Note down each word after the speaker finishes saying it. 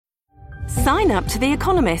Sign up to The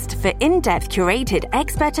Economist for in-depth curated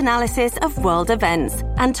expert analysis of world events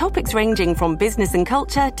and topics ranging from business and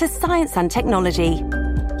culture to science and technology.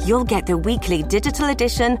 You'll get the weekly digital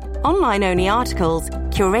edition, online-only articles,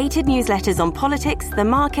 curated newsletters on politics, the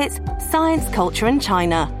markets, science, culture and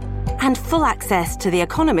China, and full access to The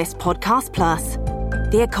Economist Podcast Plus.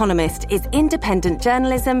 The Economist is independent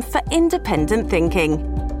journalism for independent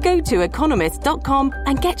thinking. Go to economist.com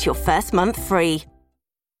and get your first month free.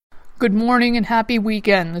 Good morning and happy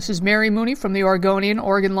weekend. This is Mary Mooney from the Oregonian,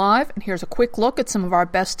 Oregon Live, and here's a quick look at some of our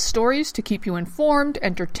best stories to keep you informed,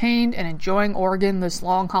 entertained, and enjoying Oregon this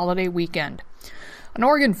long holiday weekend. An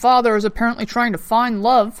Oregon father is apparently trying to find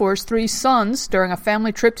love for his 3 sons during a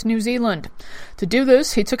family trip to New Zealand. To do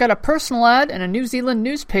this, he took out a personal ad in a New Zealand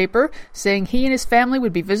newspaper saying he and his family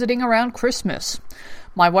would be visiting around Christmas.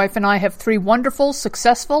 My wife and I have 3 wonderful,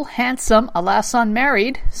 successful, handsome, alas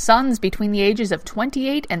unmarried, sons between the ages of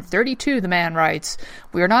 28 and 32, the man writes.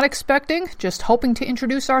 We are not expecting, just hoping to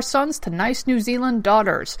introduce our sons to nice New Zealand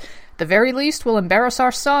daughters. At the very least, we'll embarrass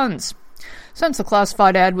our sons. Since the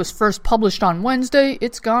classified ad was first published on Wednesday,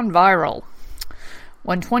 it's gone viral.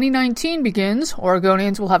 When 2019 begins,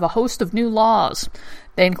 Oregonians will have a host of new laws.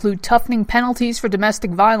 They include toughening penalties for domestic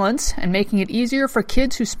violence and making it easier for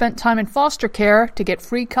kids who spent time in foster care to get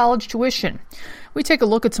free college tuition. We take a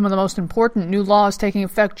look at some of the most important new laws taking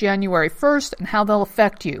effect January 1st and how they'll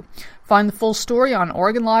affect you. Find the full story on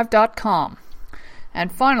OregonLive.com. And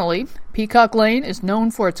finally, Peacock Lane is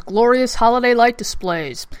known for its glorious holiday light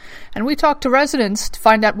displays. And we talked to residents to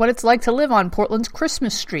find out what it's like to live on Portland's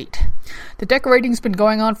Christmas Street. The decorating's been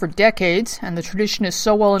going on for decades, and the tradition is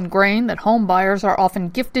so well ingrained that home buyers are often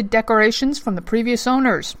gifted decorations from the previous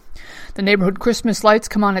owners. The neighborhood Christmas lights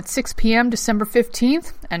come on at 6 p.m. December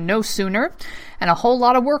 15th, and no sooner, and a whole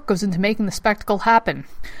lot of work goes into making the spectacle happen.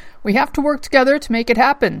 We have to work together to make it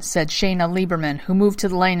happen, said Shayna Lieberman, who moved to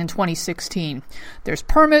the lane in 2016. There's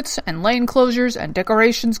permits and lane closures and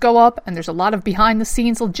decorations go up, and there's a lot of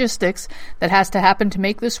behind-the-scenes logistics that has to happen to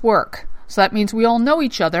make this work. So that means we all know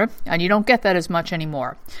each other, and you don't get that as much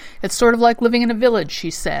anymore. It's sort of like living in a village,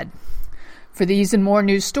 she said. For these and more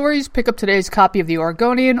news stories, pick up today's copy of The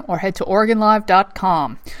Oregonian or head to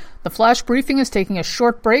OregonLive.com. The Flash Briefing is taking a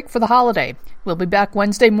short break for the holiday. We'll be back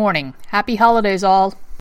Wednesday morning. Happy holidays, all.